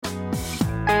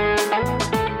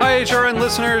HRN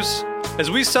listeners.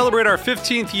 As we celebrate our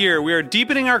 15th year, we are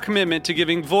deepening our commitment to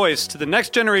giving voice to the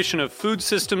next generation of food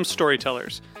systems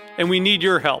storytellers, and we need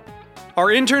your help. Our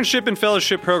internship and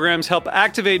fellowship programs help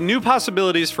activate new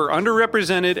possibilities for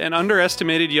underrepresented and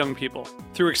underestimated young people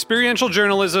through experiential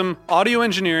journalism, audio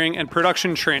engineering, and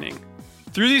production training.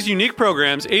 Through these unique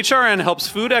programs, HRN helps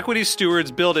food equity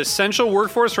stewards build essential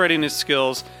workforce readiness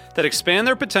skills that expand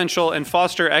their potential and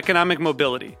foster economic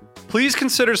mobility. Please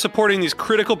consider supporting these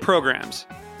critical programs.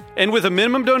 And with a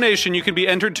minimum donation, you can be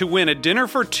entered to win a dinner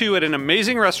for two at an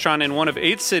amazing restaurant in one of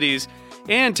 8 cities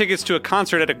and tickets to a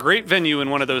concert at a great venue in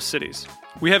one of those cities.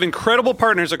 We have incredible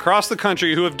partners across the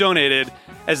country who have donated,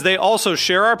 as they also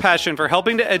share our passion for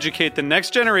helping to educate the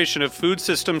next generation of food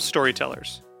systems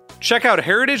storytellers. Check out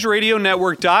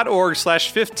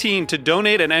heritageradionetwork.org/15 to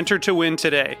donate and enter to win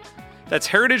today. That's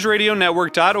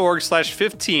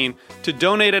heritageradionetwork.org/15 to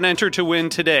donate and enter to win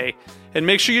today. And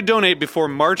make sure you donate before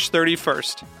March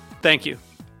 31st. Thank you.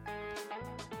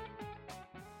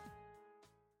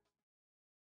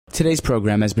 Today's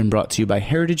program has been brought to you by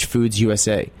Heritage Foods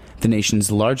USA, the nation's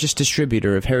largest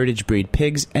distributor of heritage breed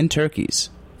pigs and turkeys.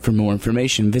 For more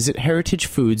information, visit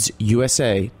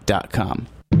heritagefoodsusa.com.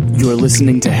 You're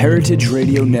listening to Heritage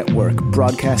Radio Network,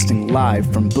 broadcasting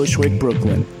live from Bushwick,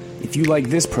 Brooklyn. If you like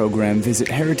this program, visit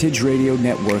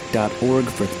heritageradionetwork.org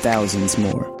for thousands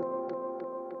more.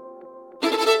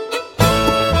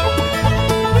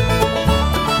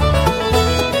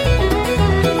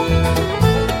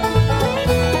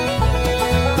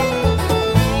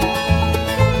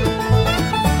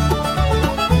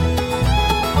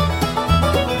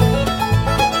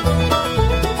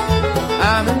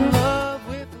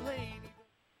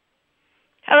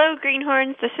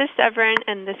 Greenhorns, this is Severin,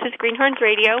 and this is Greenhorns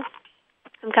Radio.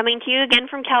 I'm coming to you again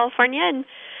from California, and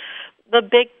the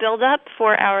big build-up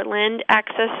for our Land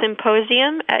Access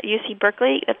Symposium at UC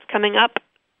Berkeley that's coming up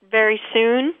very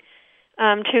soon.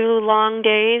 2 long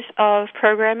days of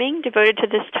programming devoted to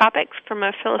this topic from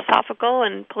a philosophical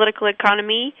and political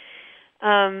economy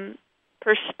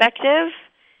perspective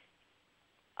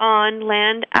on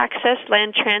land access,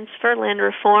 land transfer, land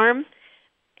reform.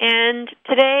 And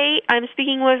today I'm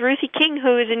speaking with Ruthie King,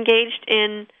 who is engaged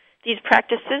in these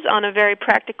practices on a very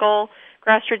practical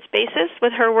grassroots basis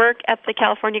with her work at the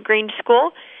California Grain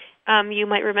School. You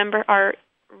might remember our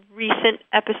recent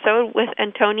episode with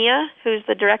Antonia, who's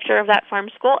the director of that farm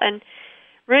school. And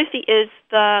Ruthie is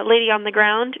the lady on the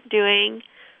ground doing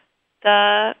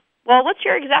well, what's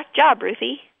your exact job,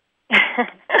 Ruthie?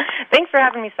 Thanks for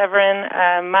having me, Severin.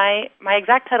 My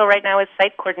exact title right now is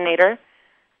site coordinator.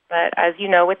 But as you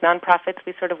know, with nonprofits,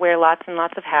 we sort of wear lots and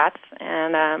lots of hats,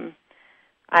 and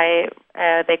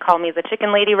they call me the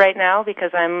chicken lady right now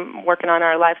because I'm working on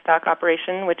our livestock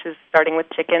operation, which is starting with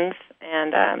chickens,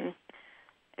 and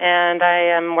I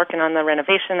am working on the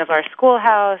renovation of our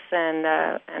schoolhouse,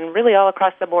 and really all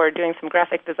across the board, doing some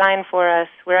graphic design for us.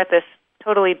 We're at this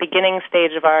totally beginning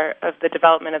stage of the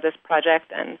development of this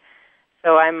project, and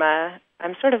so I'm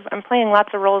playing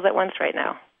lots of roles at once right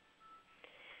now.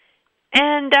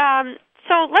 And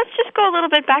so let's just go a little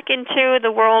bit back into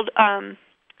the world of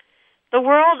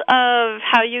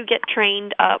how you get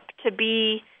trained up to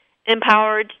be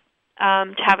empowered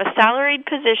to have a salaried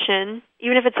position,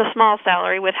 even if it's a small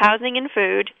salary, with housing and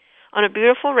food on a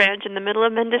beautiful ranch in the middle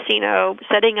of Mendocino,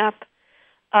 setting up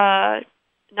a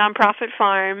nonprofit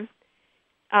farm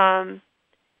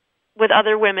with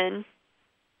other women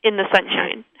in the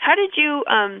sunshine. How did you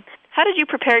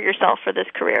prepare yourself for this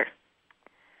career?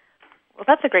 Well,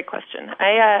 that's a great question.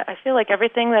 I feel like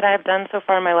everything that I've done so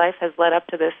far in my life has led up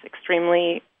to this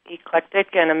extremely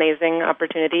eclectic and amazing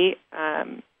opportunity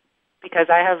because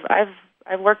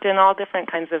I've worked in all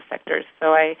different kinds of sectors.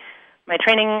 So my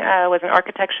training was in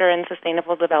architecture and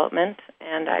sustainable development,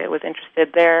 and I was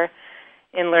interested there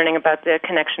in learning about the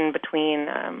connection between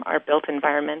our built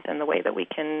environment and the way that we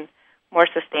can more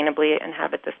sustainably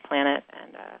inhabit this planet.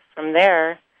 And from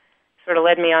there, sort of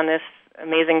led me on this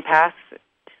amazing path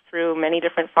through many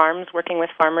different farms, working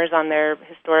with farmers on their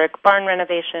historic barn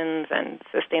renovations and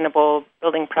sustainable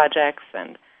building projects.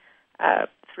 And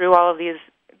through all of these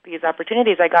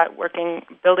opportunities I got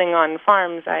building on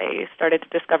farms, I started to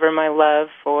discover my love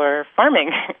for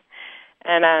farming.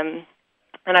 and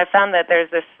I found that there's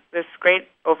this great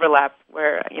overlap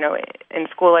where, in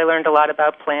school I learned a lot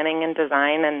about planning and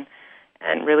design and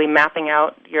really mapping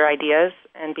out your ideas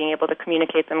and being able to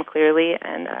communicate them clearly,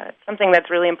 and something that's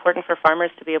really important for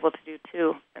farmers to be able to do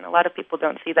too. And a lot of people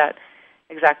don't see that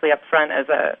exactly up front as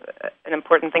an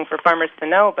important thing for farmers to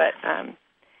know, but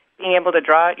being able to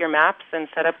draw out your maps and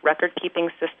set up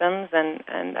record-keeping systems and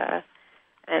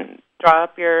and draw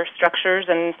up your structures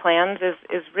and plans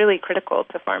is really critical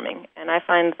to farming. And I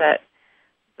find that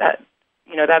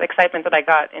that excitement that I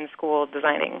got in school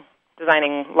designing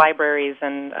libraries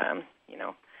and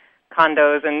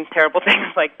condos and terrible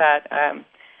things like that,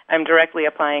 I'm directly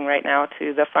applying right now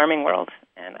to the farming world.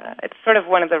 And it's sort of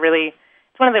one of the really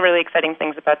exciting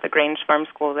things about the Grange Farm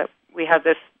School, that we have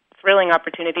this thrilling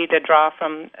opportunity to draw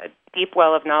from a deep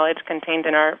well of knowledge contained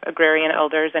in our agrarian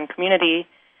elders and community,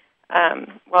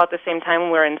 while at the same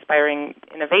time we're inspiring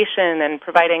innovation and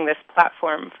providing this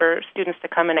platform for students to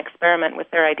come and experiment with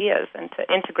their ideas and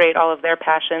to integrate all of their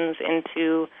passions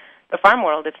into the farm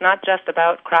world. It's not just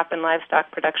about crop and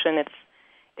livestock production.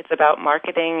 It's about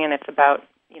marketing, and it's about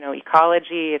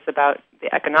ecology. It's about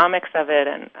the economics of it,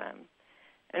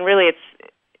 and really,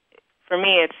 for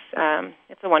me,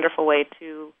 it's a wonderful way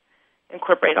to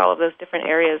incorporate all of those different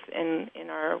areas in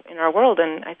our world,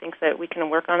 and I think that we can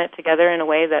work on it together in a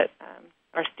way that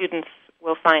our students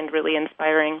will find really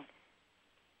inspiring.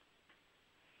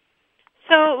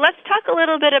 So let's talk a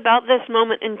little bit about this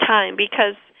moment in time,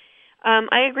 because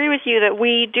I agree with you that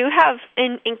we do have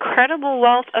an incredible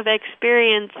wealth of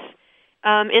experience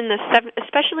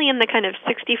especially in the kind of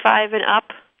 65 and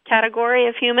up category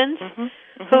of humans,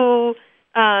 who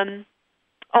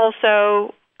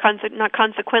also, not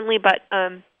consequently, but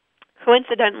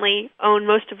coincidentally own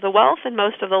most of the wealth and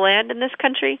most of the land in this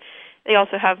country. They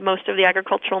also have most of the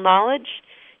agricultural knowledge.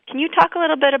 Can you talk a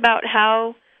little bit about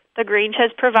how the Grange has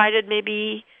provided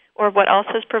or what else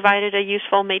has provided a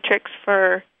useful matrix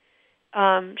for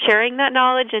sharing that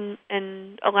knowledge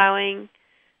and allowing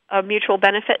a mutual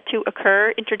benefit to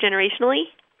occur intergenerationally?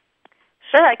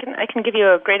 Sure, I can give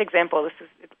you a great example.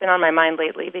 It's been on my mind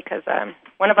lately because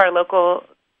one of our local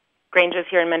Granges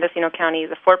here in Mendocino County,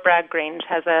 the Fort Bragg Grange,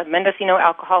 has a Mendocino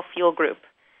alcohol fuel group.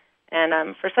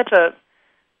 And for such a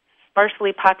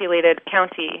sparsely populated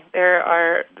county, there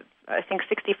are, I think,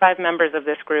 65 members of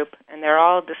this group, and they're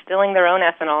all distilling their own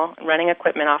ethanol and running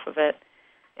equipment off of it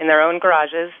in their own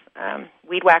garages,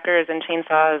 weed whackers and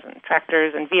chainsaws and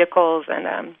tractors and vehicles,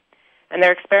 and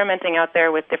they're experimenting out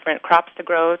there with different crops to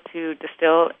grow to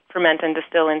ferment and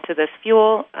distill into this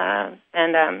fuel. Hold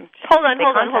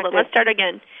on. Let's start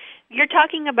again. You're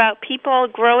talking about people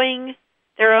growing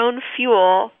their own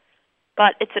fuel,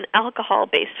 but it's an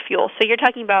alcohol-based fuel. So you're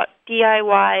talking about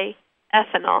DIY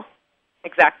ethanol.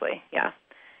 Exactly. Yeah.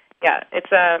 It's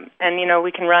and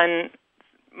we can run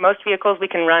most vehicles. We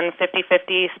can run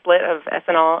 50-50 split of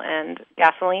ethanol and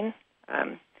gasoline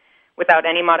without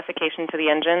any modification to the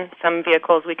engine. Some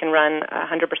vehicles we can run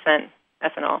 100%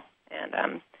 ethanol,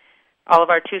 and all of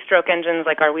our two-stroke engines,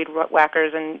 like our weed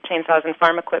whackers and chainsaws and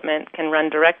farm equipment, can run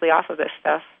directly off of this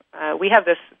stuff. We have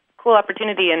this cool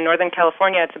opportunity in Northern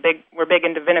California. We're big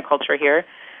into viniculture here,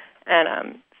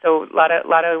 and so a lot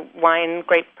of wine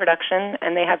grape production,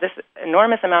 and they have this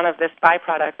enormous amount of this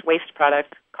byproduct, waste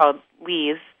product called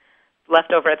lees,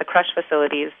 left over at the crush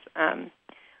facilities,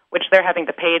 which they're having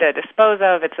to pay to dispose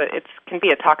of. It can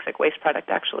be a toxic waste product,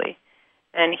 actually.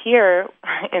 And here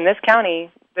in this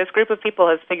county, this group of people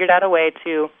has figured out a way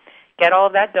to get all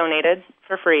of that donated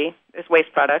for free, this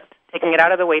waste product, taking it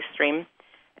out of the waste stream,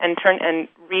 and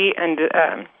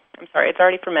it's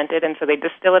already fermented, and so they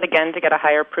distill it again to get a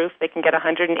higher proof. They can get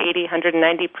 180,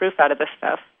 190 proof out of this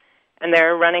stuff, and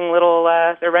they're running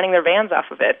their vans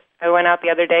off of it. I went out the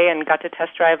other day and got to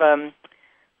test drive a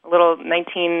little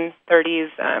 1930s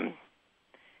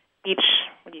beach,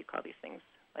 what do you call these things?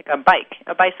 Like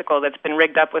a bicycle that's been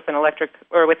rigged up with an electric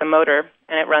or with a motor,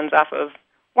 and it runs off of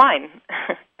wine.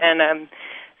 And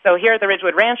so here at the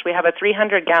Ridgewood Ranch, we have a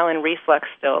 300-gallon reflux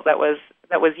still that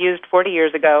was used 40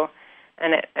 years ago,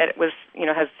 and it was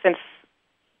has since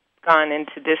gone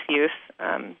into disuse,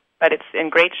 but it's in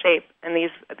great shape. And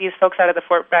these folks out of the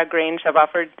Fort Bragg Grange have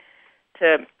offered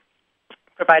to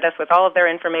provide us with all of their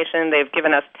information. They've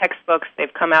given us textbooks.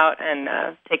 They've come out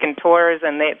and taken tours,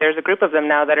 and there's a group of them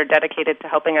now that are dedicated to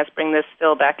helping us bring this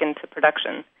still back into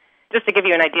production. Just to give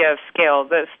you an idea of scale,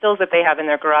 the stills that they have in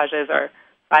their garages are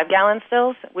 5-gallon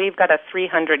stills. We've got a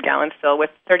 300-gallon still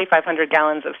with 3,500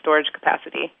 gallons of storage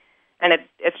capacity, and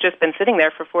it's just been sitting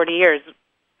there for 40 years.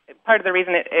 Part of the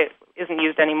reason it isn't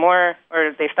used anymore,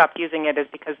 or they stopped using it, is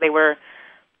because they were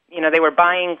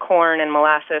buying corn and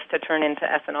molasses to turn into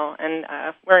ethanol. And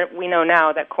we know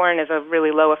now that corn is a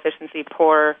really low-efficiency,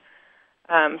 poor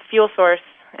fuel source,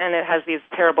 and it has these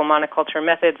terrible monoculture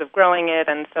methods of growing it.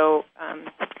 And so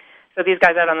these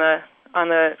guys out on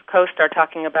the coast are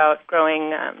talking about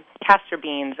growing castor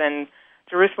beans and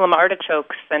Jerusalem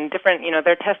artichokes and different,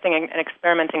 they're testing and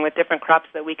experimenting with different crops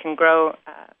that we can grow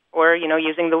or,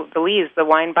 using the lees, the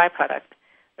wine byproduct.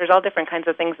 there's all different kinds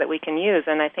of things that we can use,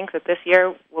 and I think that this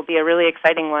year will be a really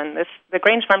exciting one. The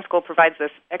Grange Farm School provides this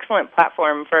excellent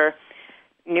platform for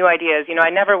new ideas.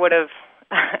 I never would have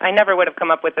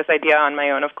come up with this idea on my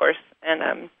own, of course.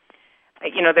 And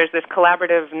there's this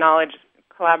collective knowledge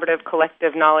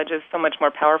is so much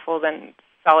more powerful than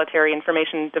solitary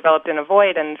information developed in a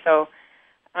void. And so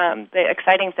the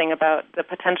exciting thing about the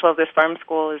potential of this farm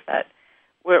school is that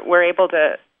we're able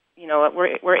to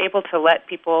let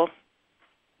people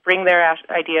bring their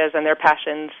ideas and their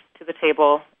passions to the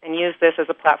table and use this as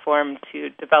a platform to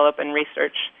develop and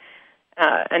research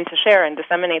and to share and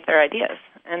disseminate their ideas.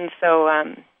 And so,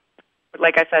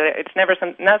 like I said, it's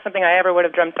not something I ever would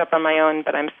have dreamt up on my own,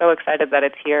 but I'm so excited that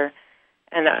it's here.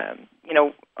 And,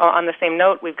 on the same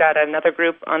note, we've got another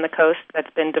group on the coast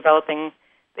they've been developing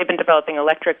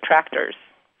electric tractors,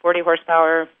 40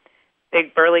 horsepower,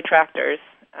 big burly tractors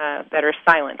that are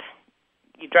silent.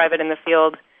 You drive it in the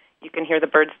field, you can hear the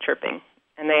birds chirping.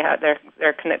 And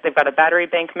they've got a battery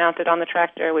bank mounted on the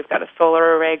tractor. We've got a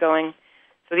solar array going.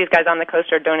 So these guys on the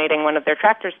coast are donating one of their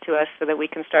tractors to us so that we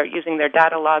can start using their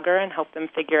data logger and help them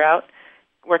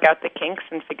work out the kinks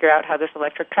and figure out how this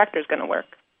electric tractor is going to work.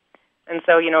 And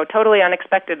so, totally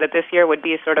unexpected that this year would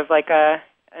be sort of like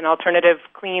an alternative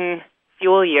clean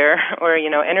fuel year or,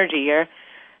 energy year.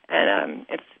 And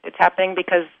it's happening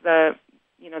because the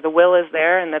will is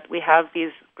there and that we have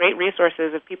these great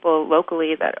resources of people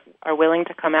locally that are willing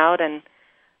to come out and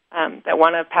that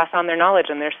want to pass on their knowledge.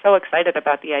 And they're so excited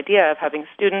about the idea of having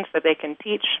students that they can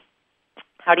teach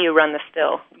how do you run the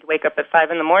still. You wake up at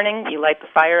 5 in the morning, you light the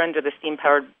fire under the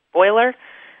steam-powered boiler,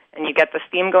 and you get the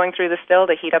steam going through the still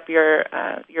to heat up your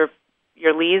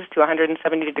lees to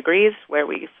 170 degrees, where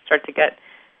we start to get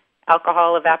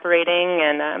alcohol evaporating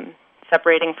and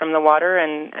separating from the water,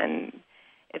 and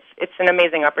it's an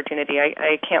amazing opportunity.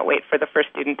 I can't wait for the first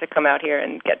student to come out here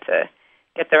and get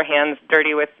their hands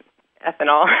dirty with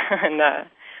ethanol. And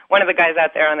one of the guys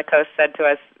out there on the coast said to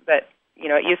us that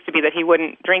it used to be that he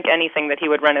wouldn't drink anything that he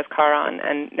would run his car on,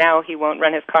 and now he won't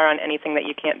run his car on anything that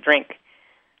you can't drink.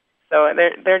 So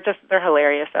they're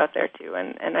hilarious out there too,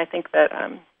 and I think that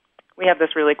we have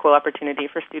this really cool opportunity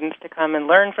for students to come and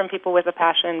learn from people with a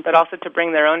passion, but also to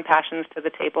bring their own passions to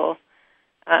the table,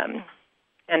 and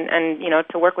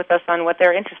to work with us on what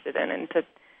they're interested in, and to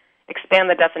expand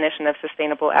the definition of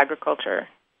sustainable agriculture.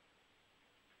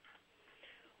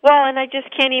 Well, and I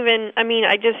just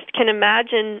can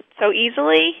imagine so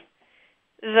easily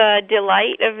the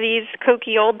delight of these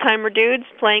kooky old-timer dudes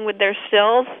playing with their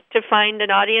stills to find an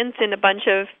audience in a bunch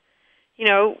of,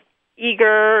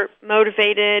 eager,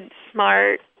 motivated,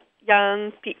 smart,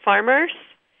 young farmers.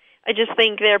 I just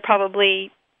think they're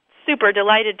probably super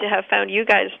delighted to have found you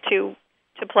guys to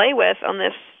play with on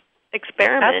this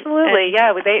experiment. Absolutely,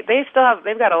 yeah.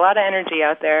 They've got a lot of energy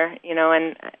out there,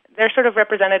 and they're sort of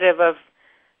representative of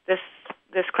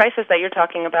this crisis that you're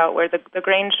talking about, where the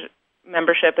Grange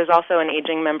membership is also an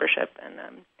aging membership,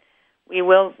 and we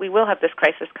will have this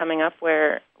crisis coming up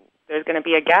where there's going to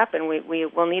be a gap, and we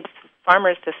will need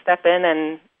farmers to step in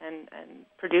and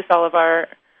produce all of our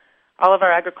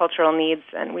agricultural needs,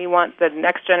 and we want the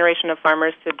next generation of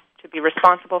farmers to be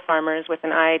responsible farmers with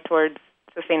an eye towards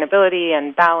sustainability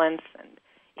and balance and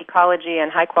ecology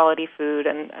and high quality food,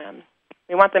 and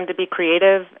we want them to be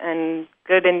creative and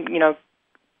good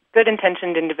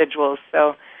intentioned individuals.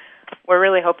 So we're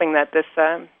really hoping that this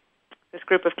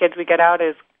group of kids we get out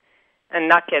is, and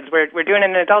not kids, we're doing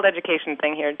an adult education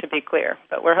thing here, to be clear,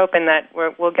 but we're hoping that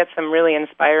we'll get some really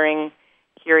inspiring,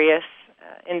 curious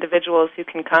individuals who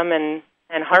can come and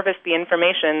harvest the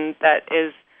information that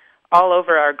is all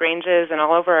over our granges and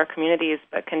all over our communities,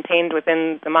 but contained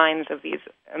within the minds of these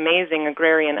amazing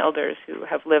agrarian elders who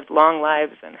have lived long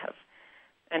lives and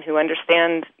who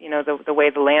understand, the way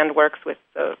the land works with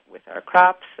our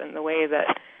crops and the way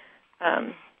that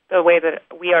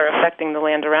we are affecting the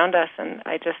land around us. And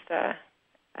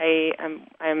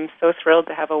I'm so thrilled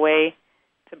to have a way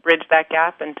to bridge that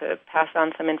gap and to pass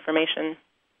on some information.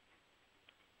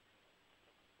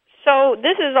 So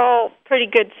this is all pretty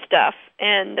good stuff,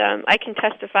 and I can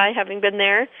testify, having been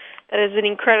there, that it's an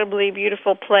incredibly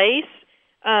beautiful place.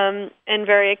 And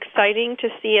very exciting to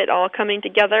see it all coming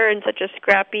together in such a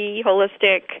scrappy,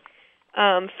 holistic,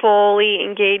 fully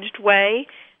engaged way.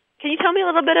 Can you tell me a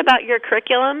little bit about your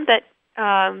curriculum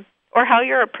or how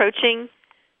you're approaching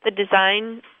the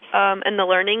design and the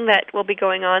learning that will be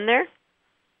going on there?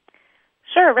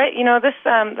 Sure. Right.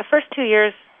 The first 2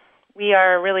 years we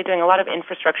are really doing a lot of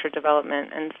infrastructure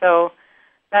development, and so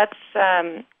that's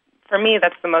for me,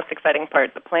 that's the most exciting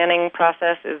part. The planning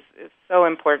process is so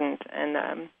important,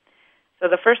 and So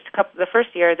the first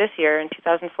year, this year in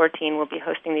 2014, we'll be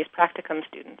hosting these practicum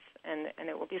students, and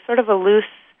it will be sort of a loose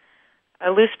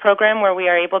program where we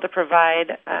are able to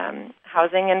provide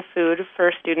housing and food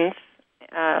for students.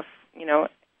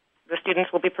 The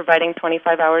students will be providing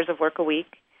 25 hours of work a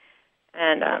week,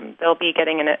 and they'll be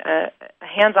getting a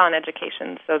hands-on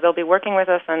education. So they'll be working with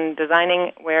us on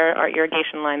designing where our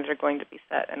irrigation lines are going to be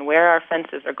set and where our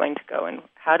fences are going to go, and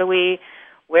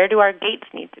where do our gates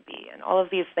need to be, and all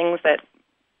of these things that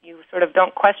you sort of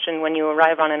don't question when you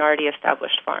arrive on an already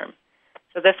established farm.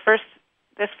 So this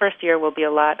first year will be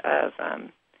a lot of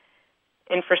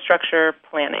infrastructure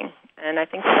planning, and I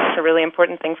think that's a really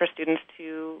important thing for students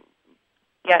to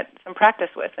get some practice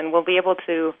with, and we'll be able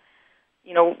to,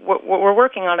 we're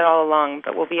working on it all along,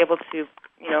 but we'll be able to,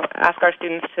 ask our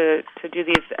students to do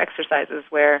these exercises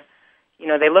where,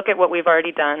 they look at what we've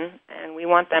already done, and we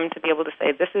want them to be able to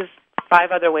say, this is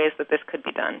 5 other ways that this could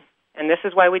be done, and this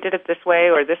is why we did it this way,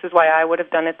 or this is why I would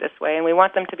have done it this way, and we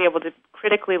want them to be able to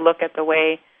critically look at the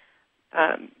way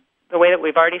that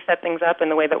we've already set things up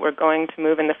and the way that we're going to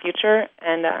move in the future,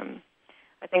 and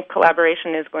I think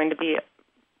collaboration is going to be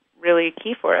really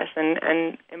key for us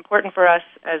and important for us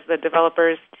as the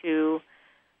developers to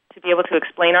be able to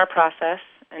explain our process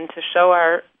and to show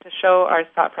our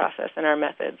thought process and our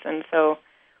methods. And so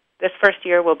this first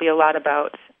year will be a lot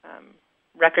about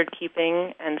record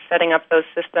keeping and setting up those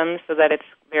systems so that it's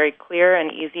very clear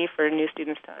and easy for new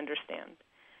students to understand.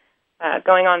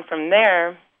 Going on from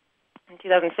there, in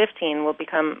 2015, we'll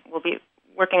be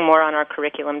working more on our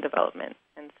curriculum development.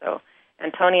 And so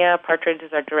Antonia Partridge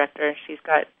is our director. She's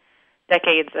got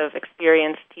decades of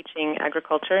experience teaching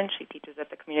agriculture, and she teaches at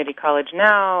the community college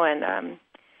now. And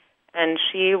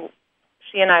she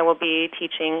and I will be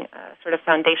teaching sort of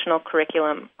foundational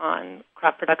curriculum on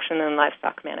crop production and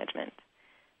livestock management.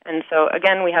 And so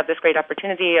again, we have this great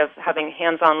opportunity of having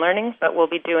hands-on learning, but we'll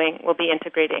be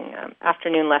integrating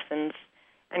afternoon lessons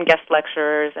and guest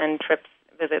lecturers and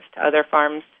visits to other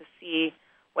farms to see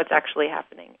what's actually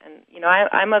happening. And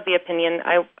I'm of the opinion,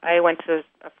 I went to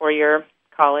a 4-year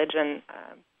college, and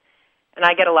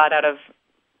I get a lot out of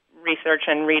research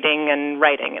and reading and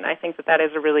writing, and I think that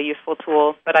is a really useful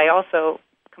tool, but I also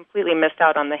completely missed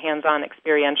out on the hands-on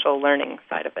experiential learning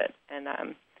side of it. And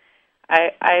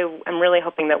I am really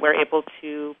hoping that we're able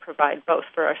to provide both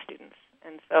for our students.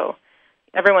 And so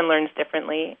everyone learns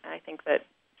differently. I think that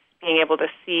being able to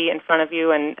see in front of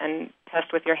you and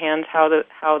test with your hands how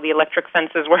the electric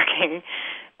fence is working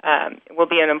will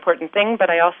be an important thing, but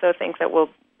I also think that we'll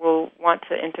want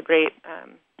to integrate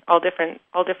all different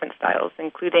styles,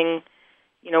 including,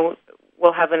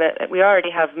 we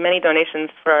already have many donations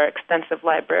for our extensive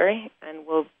library, and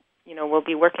we'll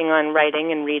be working on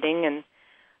writing and reading and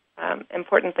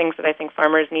important things that I think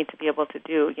farmers need to be able to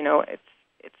do.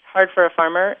 It's hard for a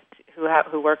farmer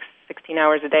who works 16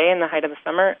 hours a day in the height of the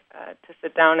summer to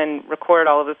sit down and record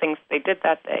all of the things they did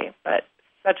that day, but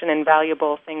such an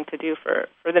invaluable thing to do for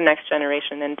the next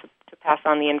generation and to pass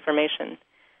on the information.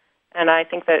 And I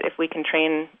think that if we can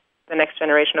train the next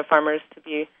generation of farmers to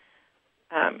be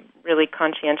really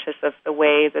conscientious of the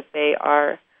way that they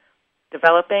are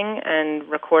developing and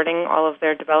recording all of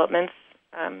their developments,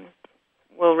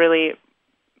 will really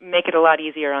make it a lot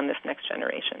easier on this next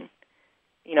generation.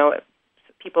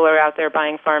 People are out there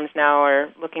buying farms now or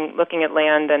looking at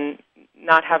land and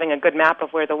not having a good map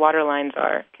of where the water lines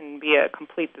are can be a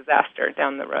complete disaster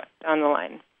down the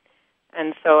line.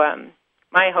 And so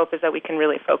my hope is that we can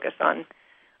really focus on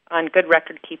good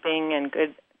record keeping and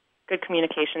good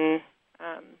communication.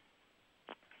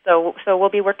 So we'll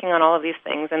be working on all of these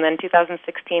things. And then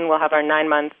 2016 we'll have our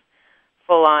 9-month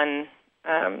full-on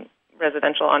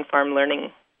residential on-farm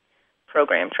learning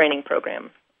training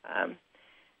program.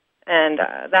 And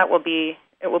it will be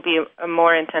a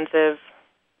more intensive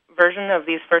version of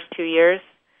these first 2 years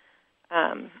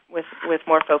with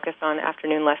more focus on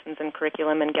afternoon lessons and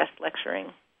curriculum and guest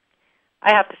lecturing.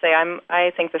 I have to say,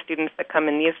 I think the students that come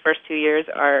in these first 2 years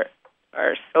are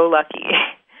so lucky,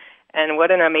 and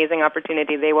what an amazing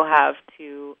opportunity they will have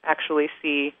to actually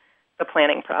see the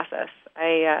planning process.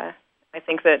 I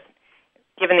think that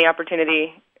given the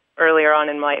opportunity earlier on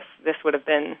in life, this would have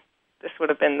been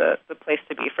the place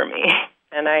to be for me,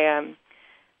 and I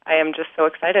am just so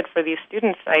excited for these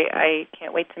students. I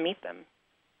can't wait to meet them.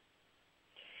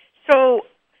 So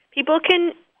people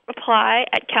can apply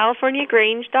at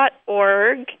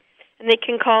californiagrange.org, and they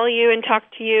can call you and talk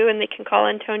to you, and they can call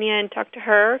Antonia and talk to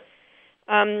her.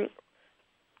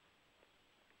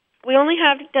 We only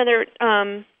have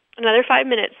another 5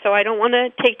 minutes, so I don't want to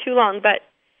take too long, but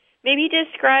maybe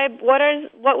describe what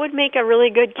would make a really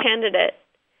good candidate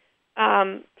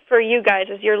for you guys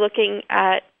as you're looking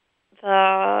at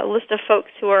the list of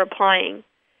folks who are applying?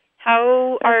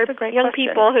 How are young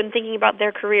people who are thinking about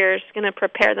their careers going to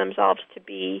prepare themselves to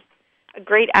be a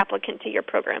great applicant to your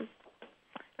program?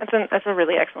 That's a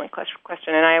really excellent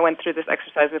question, and I went through this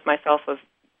exercise with myself of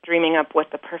dreaming up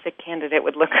what the perfect candidate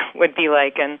would be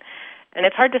like, and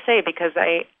it's hard to say because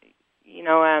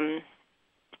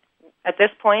at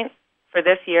this point for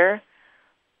this year,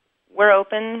 we're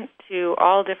open to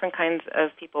all different kinds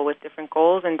of people with different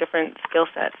goals and different skill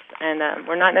sets, and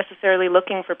we're not necessarily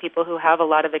looking for people who have a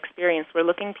lot of experience. We're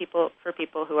looking for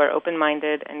people who are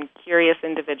open-minded and curious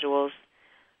individuals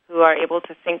who are able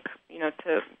to think,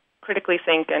 to critically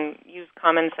think and use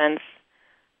common sense,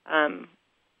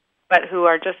 but who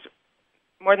are just,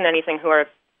 more than anything, who are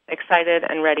excited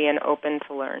and ready and open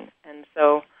to learn. And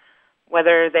so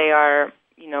whether they are,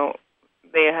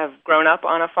 they have grown up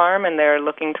on a farm and they're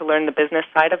looking to learn the business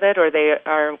side of it, or they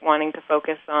are wanting to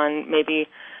focus on maybe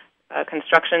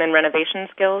construction and renovation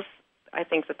skills, I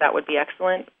think that would be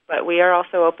excellent. But we are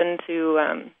also open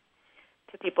to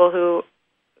people who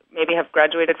maybe have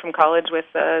graduated from college with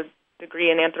a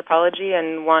degree in anthropology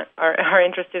and are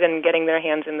interested in getting their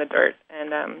hands in the dirt.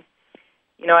 And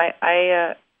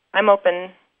I'm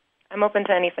open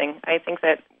to anything. I think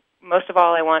that most of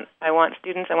all, I want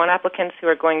applicants who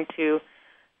are going to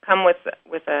come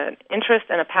with an interest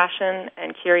and a passion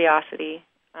and curiosity.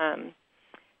 And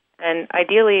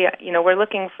ideally, we're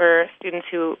looking for students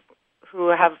who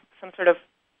have some sort of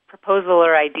proposal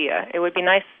or idea. It would be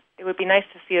nice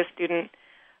to see a student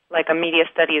like a media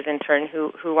studies intern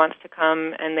who wants to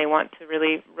come and they want to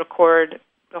really record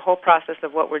the whole process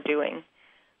of what we're doing.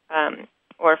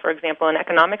 Or, for example, an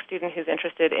economics student who's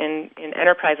interested in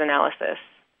enterprise analysis.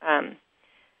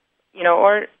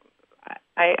 Or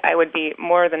I would be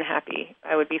more than happy.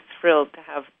 I would be thrilled to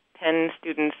have 10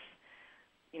 students,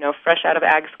 fresh out of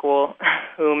ag school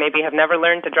who maybe have never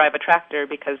learned to drive a tractor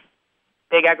because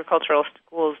big agricultural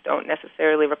schools don't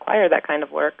necessarily require that kind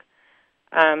of work,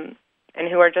 and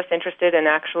who are just interested in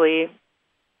actually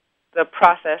the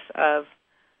process of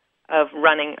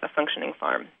running a functioning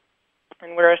farm.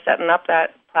 And we're setting up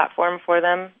that platform for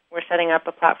them. We're setting up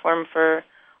a platform for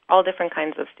all different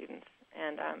kinds of students.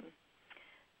 And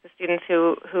the students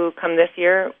who come this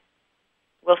year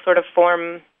will sort of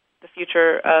form the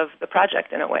future of the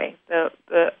project in a way.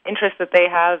 The interest that they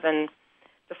have and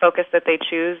the focus that they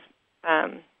choose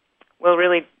will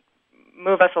really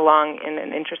move us along in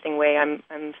an interesting way. I'm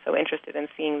so interested in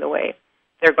seeing the way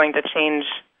they're going to change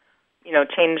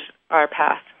our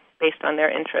path based on their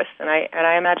interests, and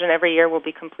I imagine every year will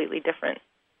be completely different.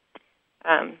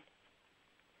 I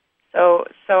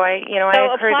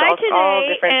encourage all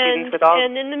different students with all.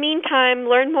 And in the meantime,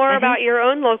 learn more about your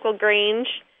own local Grange.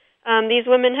 These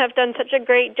women have done such a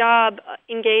great job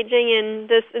engaging in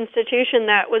this institution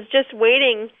that was just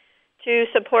waiting to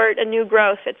support a new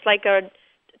growth. It's like a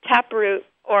taproot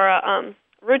or a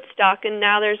rootstock, and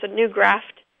now there's a new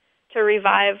graft to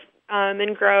revive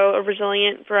and grow a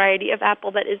resilient variety of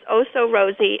apple that is oh so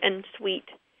rosy and sweet.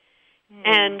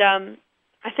 And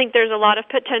I think there's a lot of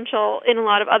potential in a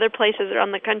lot of other places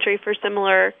around the country for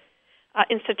similar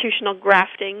institutional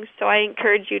grafting. So I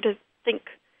encourage you to think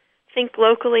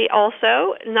locally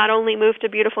also, not only move to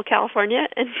beautiful California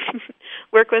and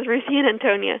work with Ruthie and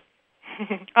Antonia.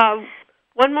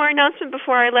 One more announcement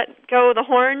before I let go of the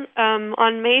horn.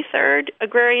 On May 3rd,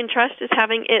 Agrarian Trust is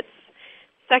having its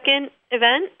second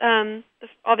event.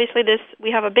 Obviously,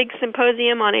 we have a big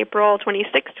symposium on April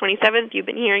 26th, 27th. You've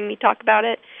been hearing me talk about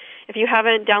it. If you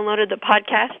haven't downloaded the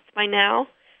podcast by now,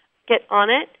 get on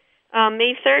it.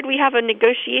 May 3rd, we have a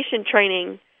negotiation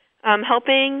training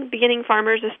helping beginning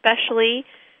farmers especially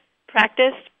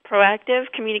practice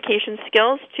proactive communication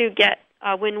skills to get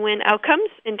win-win outcomes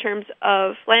in terms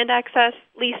of land access,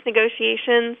 lease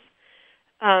negotiations,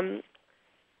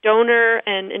 donor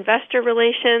and investor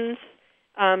relations,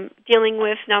 dealing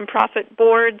with nonprofit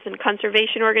boards and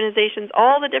conservation organizations,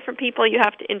 all the different people you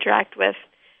have to interact with,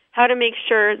 how to make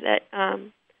sure that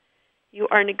you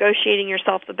are negotiating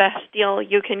yourself the best deal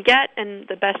you can get and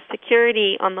the best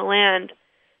security on the land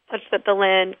such that the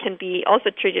land can be also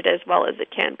treated as well as it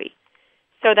can be.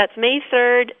 So that's May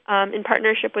 3rd in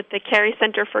partnership with the Cary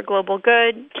Center for Global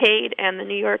Good, CADE, and the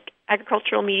New York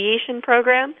Agricultural Mediation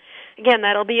Program. Again,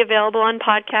 that'll be available on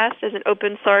podcast as an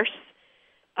open source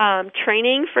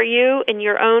training for you in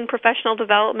your own professional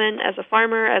development as a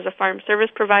farmer, as a farm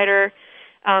service provider,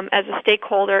 as a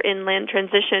stakeholder in land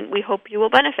transition. We hope you will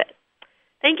benefit.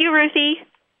 Thank you, Ruthie.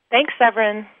 Thanks,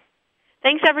 Severin.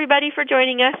 Thanks, everybody, for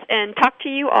joining us, and talk to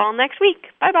you all next week.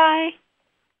 Bye-bye.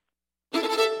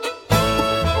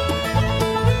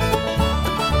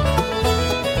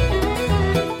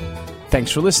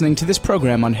 Thanks for listening to this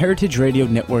program on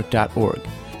heritageradionetwork.org.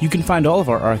 You can find all of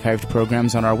our archived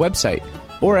programs on our website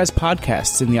or as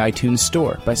podcasts in the iTunes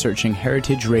Store by searching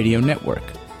Heritage Radio Network.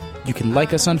 You can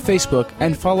like us on Facebook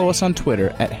and follow us on Twitter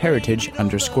at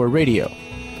heritage_radio.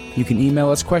 You can email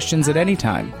us questions at any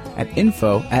time at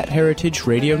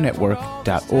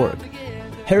info@heritageradionetwork.org.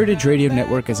 Heritage Radio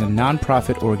Network is a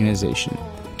non-profit organization.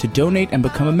 To donate and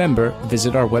become a member,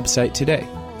 visit our website today.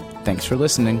 Thanks for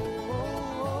listening.